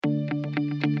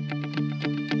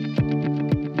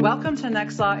Welcome to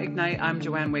Next Law Ignite. I'm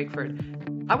Joanne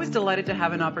Wakeford. I was delighted to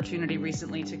have an opportunity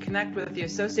recently to connect with the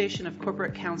Association of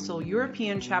Corporate Counsel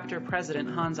European Chapter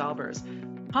President Hans Albers.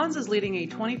 Hans is leading a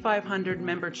 2,500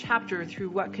 member chapter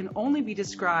through what can only be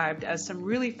described as some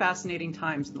really fascinating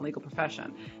times in the legal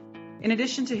profession. In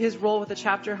addition to his role with the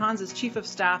chapter, Hans is Chief of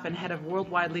Staff and Head of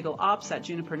Worldwide Legal Ops at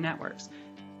Juniper Networks.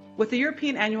 With the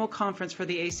European Annual Conference for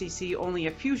the ACC only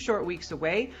a few short weeks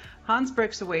away, Hans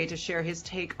breaks away to share his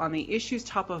take on the issues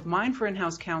top of mind for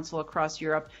in-house counsel across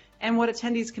Europe and what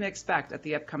attendees can expect at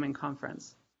the upcoming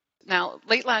conference. Now,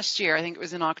 late last year, I think it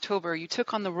was in October, you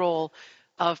took on the role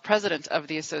of president of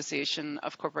the Association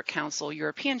of Corporate Counsel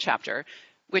European chapter,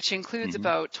 which includes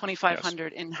about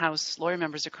 2,500 in-house lawyer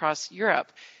members across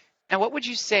Europe. Now, what would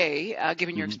you say,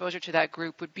 given your exposure to that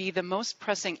group, would be the most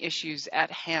pressing issues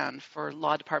at hand for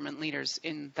law department leaders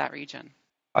in that region?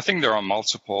 I think there are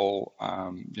multiple,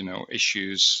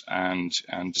 issues and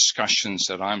discussions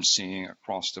that I'm seeing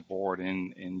across the board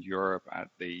in Europe at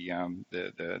the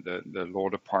law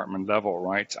department level,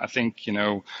 right? I think,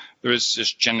 there is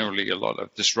just generally a lot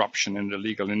of disruption in the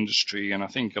legal industry, and I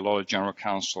think a lot of general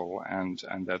counsel and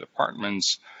their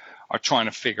departments are trying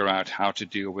to figure out how to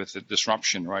deal with the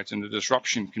disruption, right? And the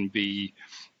disruption can be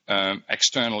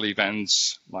external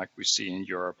events like we see in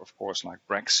Europe, of course, like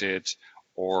Brexit,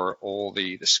 or all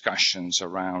the discussions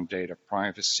around data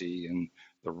privacy and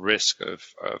the risk of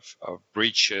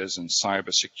breaches and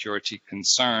cybersecurity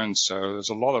concerns. So there's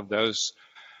a lot of those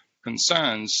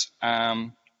concerns.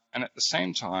 And at the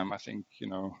same time, I think,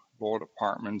 law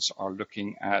departments are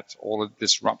looking at all the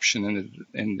disruption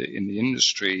in the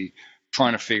industry,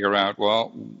 trying to figure out,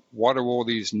 well, what do all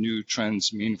these new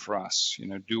trends mean for us?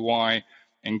 Do I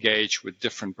engage with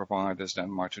different providers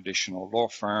than my traditional law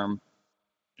firm?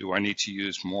 Do I need to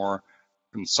use more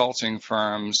consulting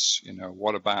firms?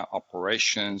 What about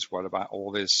operations? What about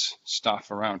all this stuff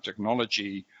around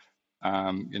technology?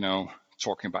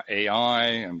 Talking about AI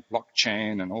and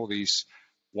blockchain and all these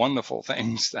wonderful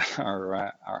things that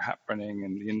are happening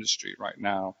in the industry right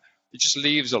now. It just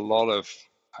leaves a lot of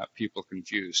people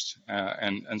confused.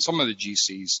 And some of the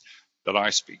GCs that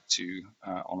I speak to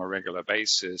on a regular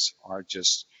basis are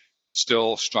just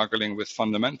still struggling with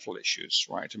fundamental issues,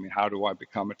 right? I mean, how do I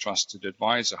become a trusted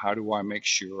advisor? How do I make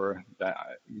sure that,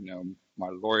 my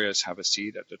lawyers have a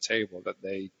seat at the table, that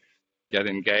they get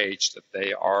engaged, that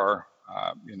they are,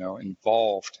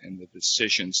 involved in the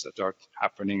decisions that are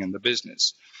happening in the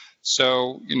business?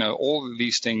 So, all of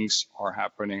these things are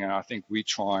happening, and I think we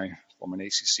try from an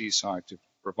ACC side to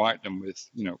provide them with,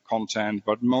 content,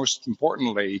 but most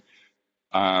importantly,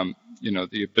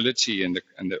 the ability and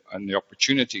the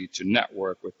opportunity to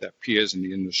network with their peers in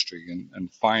the industry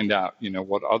and find out,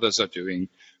 what others are doing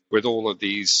with all of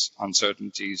these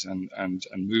uncertainties and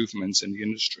movements in the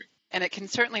industry. And it can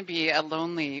certainly be a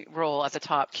lonely role as a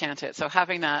top candidate. So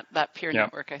having that peer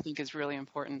network, I think, is really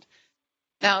important.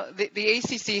 Now, the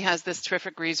ACC has this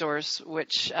terrific resource,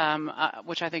 which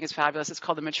I think is fabulous. It's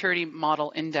called the Maturity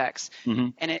Model Index,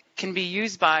 and it can be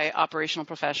used by operational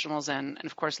professionals and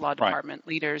of course, law department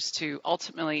leaders to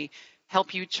ultimately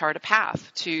help you chart a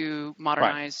path to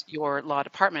modernize your law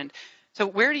department. So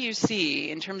where do you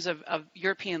see, in terms of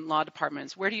European law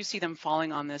departments, where do you see them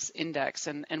falling on this index,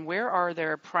 and where are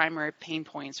their primary pain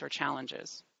points or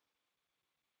challenges?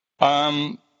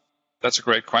 That's a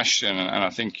great question, and I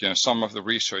think some of the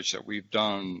research that we've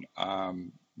done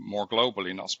more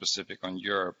globally, not specific on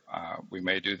Europe, we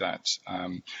may do that,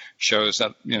 shows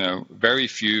that very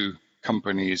few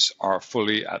companies are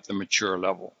fully at the mature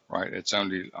level, right? It's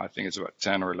only, I think it's about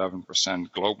 10 or 11%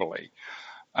 globally,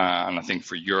 and I think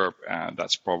for Europe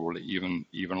that's probably even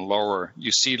lower.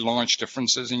 You see large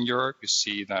differences in Europe. You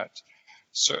see that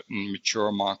certain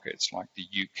mature markets like the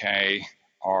UK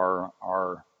are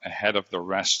ahead of the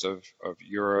rest of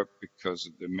Europe because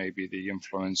there may be the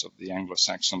influence of the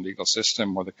Anglo-Saxon legal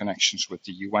system or the connections with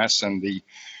the US and the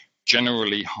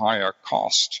generally higher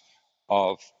cost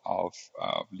of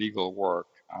legal work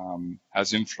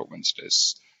has influenced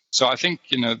this. So I think,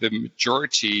 the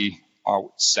majority, I would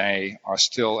say, are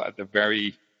still at the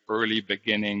very early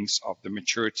beginnings of the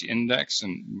maturity index.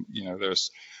 And, there's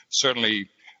certainly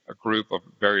a group of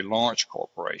very large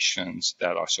corporations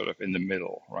that are sort of in the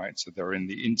middle, right? So they're in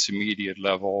the intermediate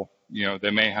level.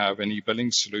 They may have an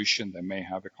e-billing solution, they may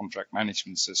have a contract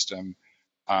management system,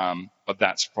 but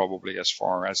that's probably as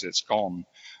far as it's gone.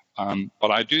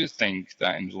 But I do think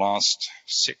that in the last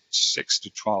six to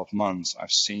 12 months,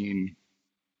 I've seen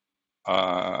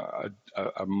a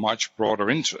much broader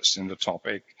interest in the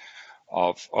topic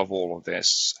of all of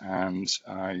this. And,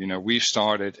 we've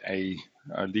started a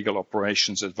legal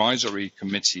operations advisory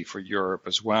committee for Europe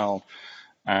as well.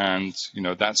 And,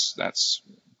 that's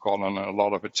gotten a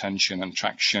lot of attention and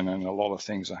traction, and a lot of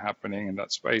things are happening in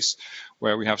that space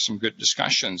where we have some good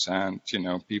discussions, and,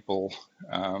 people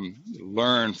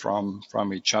learn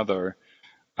from each other.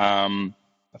 I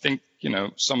think,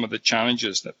 some of the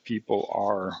challenges that people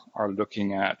are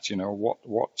looking at,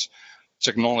 what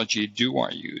technology do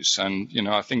I use? And,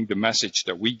 I think the message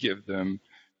that we give them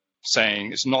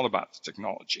saying it's not about the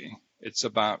technology. It's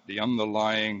about the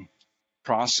underlying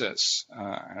process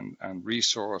and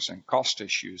resource and cost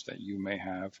issues that you may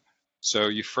have. So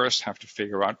you first have to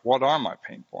figure out, what are my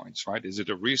pain points, right? Is it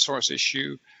a resource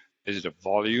issue? Is it a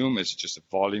volume? Is it just a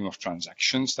volume of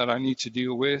transactions that I need to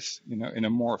deal with, in a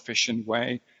more efficient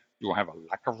way? Do I have a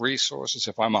lack of resources?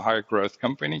 If I'm a high growth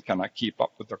company, can I keep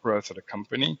up with the growth of the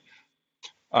company?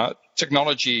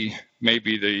 Technology may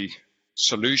be the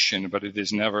solution, but it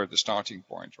is never the starting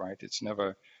point, right? It's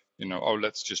never,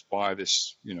 let's just buy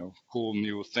this, cool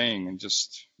new thing, and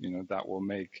just, that will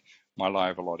make my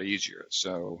life a lot easier.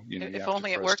 So, if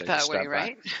only it worked that way,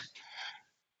 right?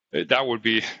 That would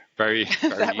be very,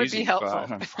 very that would easy, be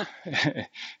helpful.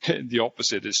 But the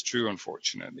opposite is true,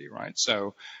 unfortunately, right?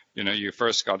 So, you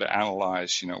first got to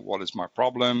analyze, what is my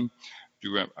problem,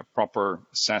 do a proper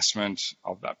assessment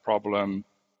of that problem,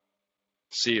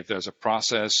 see if there's a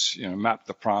process, map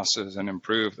the process and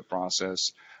improve the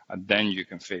process. And then you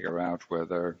can figure out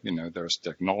whether, there's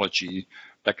technology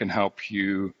that can help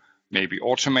you maybe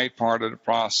automate part of the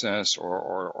process,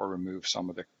 or remove some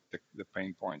of the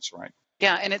pain points, right?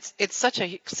 Yeah, and it's such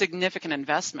a significant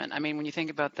investment. I mean, when you think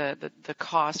about the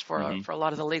cost for a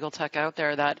lot of the legal tech out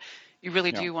there, that you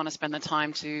really do want to spend the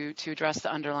time to address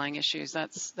the underlying issues.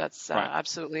 That's right.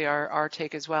 Absolutely our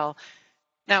take as well.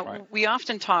 Now, we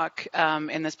often talk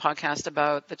in this podcast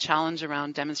about the challenge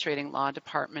around demonstrating law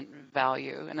department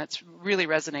value, and that really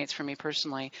resonates for me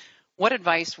personally. What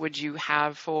advice would you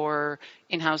have for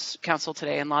in-house counsel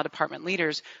today and law department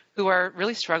leaders who are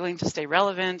really struggling to stay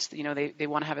relevant? They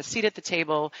want to have a seat at the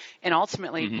table and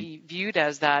ultimately be viewed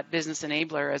as that business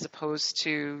enabler, as opposed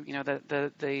to,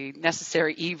 the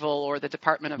necessary evil, or the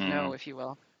department of no, if you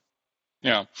will.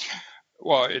 Yeah.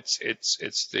 Well, it's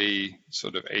the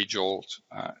sort of age-old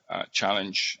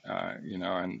challenge,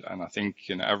 and I think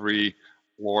every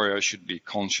lawyer should be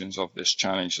conscious of this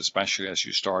challenge, especially as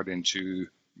you start into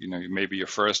maybe your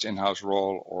first in-house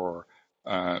role, or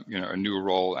a new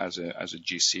role as a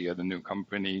GC at a new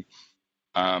company,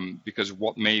 because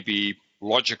what may be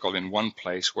logical in one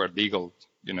place where legal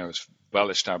is well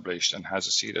established and has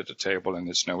a seat at the table and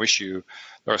it's no issue,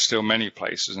 there are still many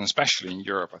places, and especially in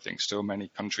Europe, I think still many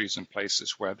countries and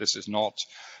places where this is not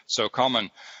so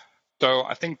common. So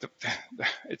I think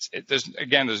that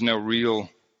there's no real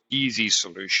easy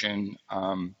solution,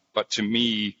 but to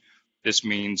me, this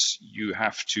means you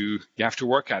have to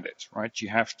work at it, right? You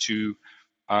have to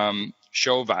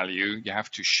show value. You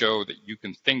have to show that you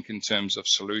can think in terms of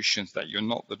solutions, that you're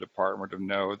not the department of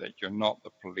no, that you're not the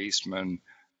policeman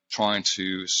trying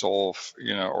to solve,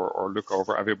 or look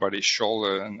over everybody's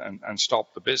shoulder and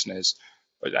stop the business,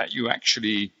 but that you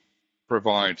actually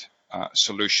provide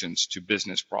solutions to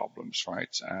business problems, right?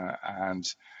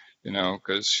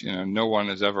 Because no one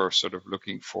is ever sort of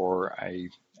looking for a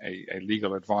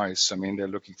legal advice. I mean, they're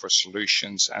looking for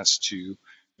solutions as to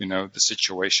the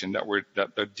situation that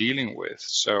they're dealing with.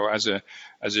 So as a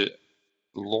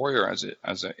lawyer,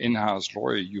 as an in-house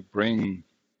lawyer, you bring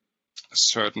a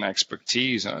certain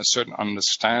expertise and a certain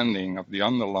understanding of the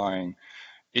underlying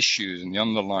issues and the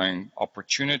underlying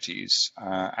opportunities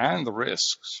and the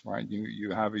risks, right?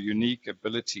 You have a unique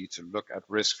ability to look at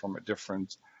risk from a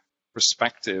different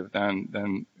perspective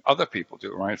than other people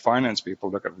do, right? Finance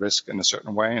people look at risk in a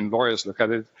certain way, and lawyers look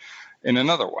at it in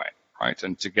another way, right?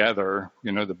 And together,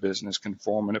 the business can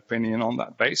form an opinion on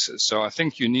that basis. So I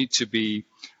think you need to be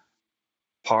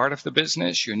part of the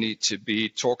business. You need to be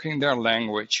talking their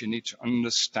language. You need to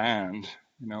understand,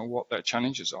 what their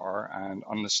challenges are, and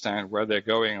understand where they're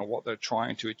going and what they're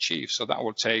trying to achieve. So that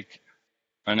will take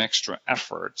an extra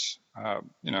effort.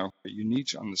 You need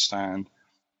to understand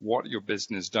what your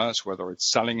business does, whether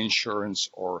it's selling insurance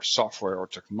or software or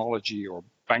technology or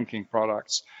banking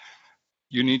products.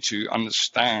 You need to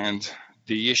understand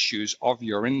the issues of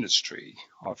your industry,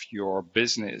 of your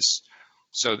business,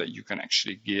 so that you can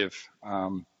actually give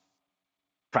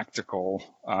practical,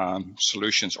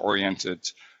 solutions-oriented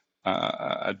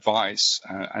advice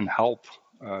and help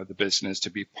the business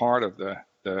to be part of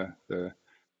the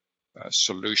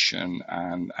solution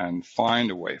and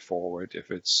find a way forward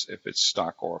if it's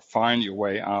stuck, or find your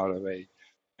way out of a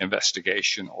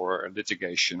investigation or a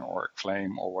litigation or a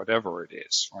claim or whatever it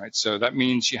is, right? So that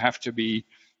means you have to be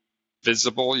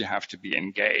visible, you have to be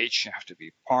engaged, you have to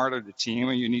be part of the team,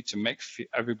 and you need to make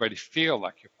everybody feel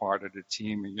like you're part of the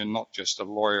team, and you're not just a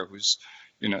lawyer who's,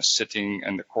 sitting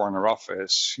in the corner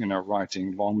office,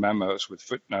 writing long memos with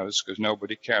footnotes because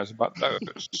nobody cares about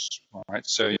those, right?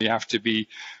 So you have to be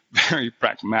very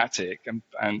pragmatic, and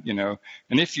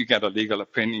if you get a legal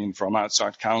opinion from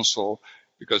outside counsel,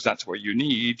 because that's what you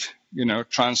need,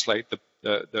 translate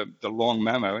the long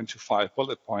memo into 5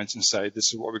 bullet points and say,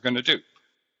 this is what we're going to do.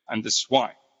 And this is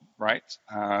why, right?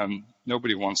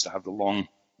 Nobody wants to have the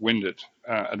long-winded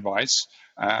advice.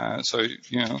 So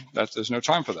there's no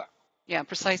time for that. Yeah,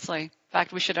 precisely. In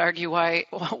fact, we should argue why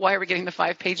are we getting the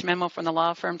 5-page memo from the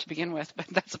law firm to begin with? But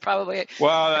that's probably a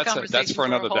conversation that's for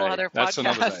another a whole day. Other that's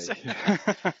podcast.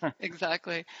 Another day.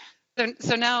 Exactly.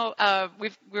 So now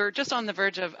we're just on the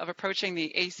verge of approaching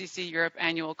the ACC Europe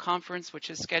Annual Conference, which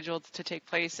is scheduled to take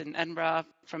place in Edinburgh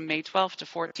from May 12th to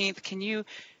 14th. Can you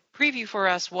preview for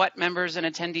us what members and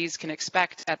attendees can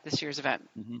expect at this year's event?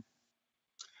 Mm-hmm.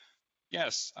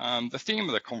 Yes, the theme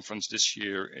of the conference this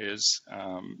year is,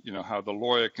 how the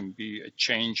lawyer can be a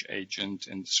change agent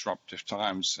in disruptive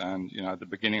times. And, at the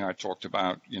beginning I talked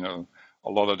about, a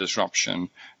lot of disruption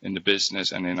in the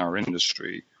business and in our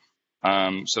industry.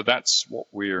 So that's what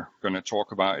we're going to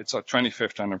talk about. It's our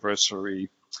 25th anniversary.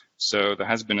 So there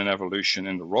has been an evolution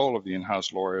in the role of the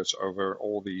in-house lawyers over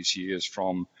all these years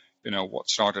from, what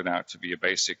started out to be a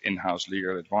basic in-house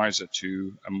legal advisor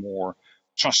to a more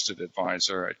trusted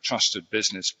advisor, a trusted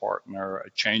business partner, a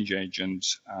change agent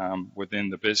within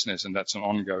the business, and that's an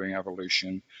ongoing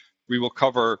evolution. We will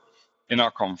cover in our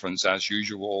conference, as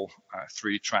usual,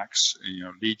 3 tracks.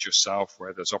 Lead yourself,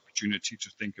 where there's opportunity to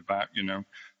think about,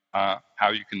 how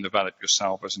you can develop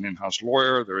yourself as an in-house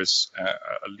lawyer. There is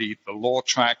a lead the law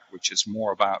track, which is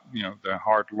more about, the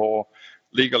hard law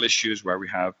legal issues, where we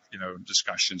have,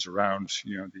 discussions around,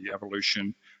 the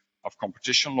evolution of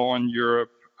competition law in Europe.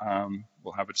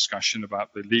 We'll have a discussion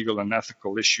about the legal and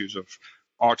ethical issues of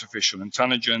artificial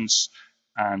intelligence.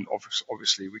 And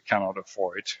obviously, we cannot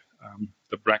avoid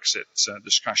the Brexit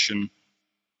discussion.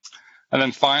 And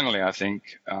then finally, I think,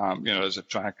 there's a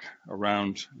track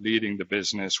around leading the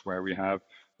business, where we have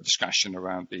a discussion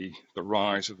around the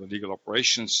rise of the legal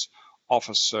operations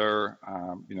officer,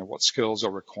 what skills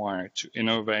are required to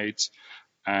innovate,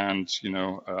 and,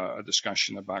 a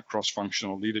discussion about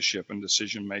cross-functional leadership and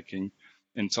decision-making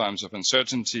in times of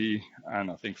uncertainty.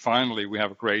 And I think finally, we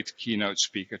have a great keynote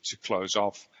speaker to close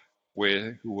off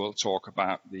with, who will talk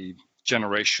about the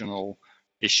generational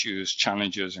issues,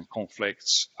 challenges, and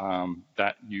conflicts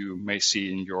that you may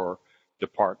see in your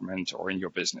department or in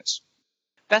your business.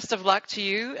 Best of luck to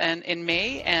you and in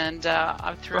May and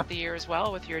throughout the year as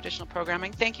well with your additional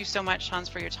programming. Thank you so much, Hans,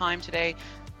 for your time today.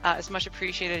 It's much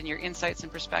appreciated, and your insights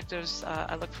and perspectives.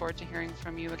 I look forward to hearing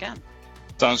from you again.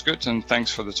 Sounds good, and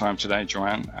thanks for the time today,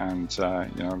 Joanne,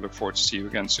 and look forward to see you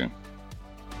again soon.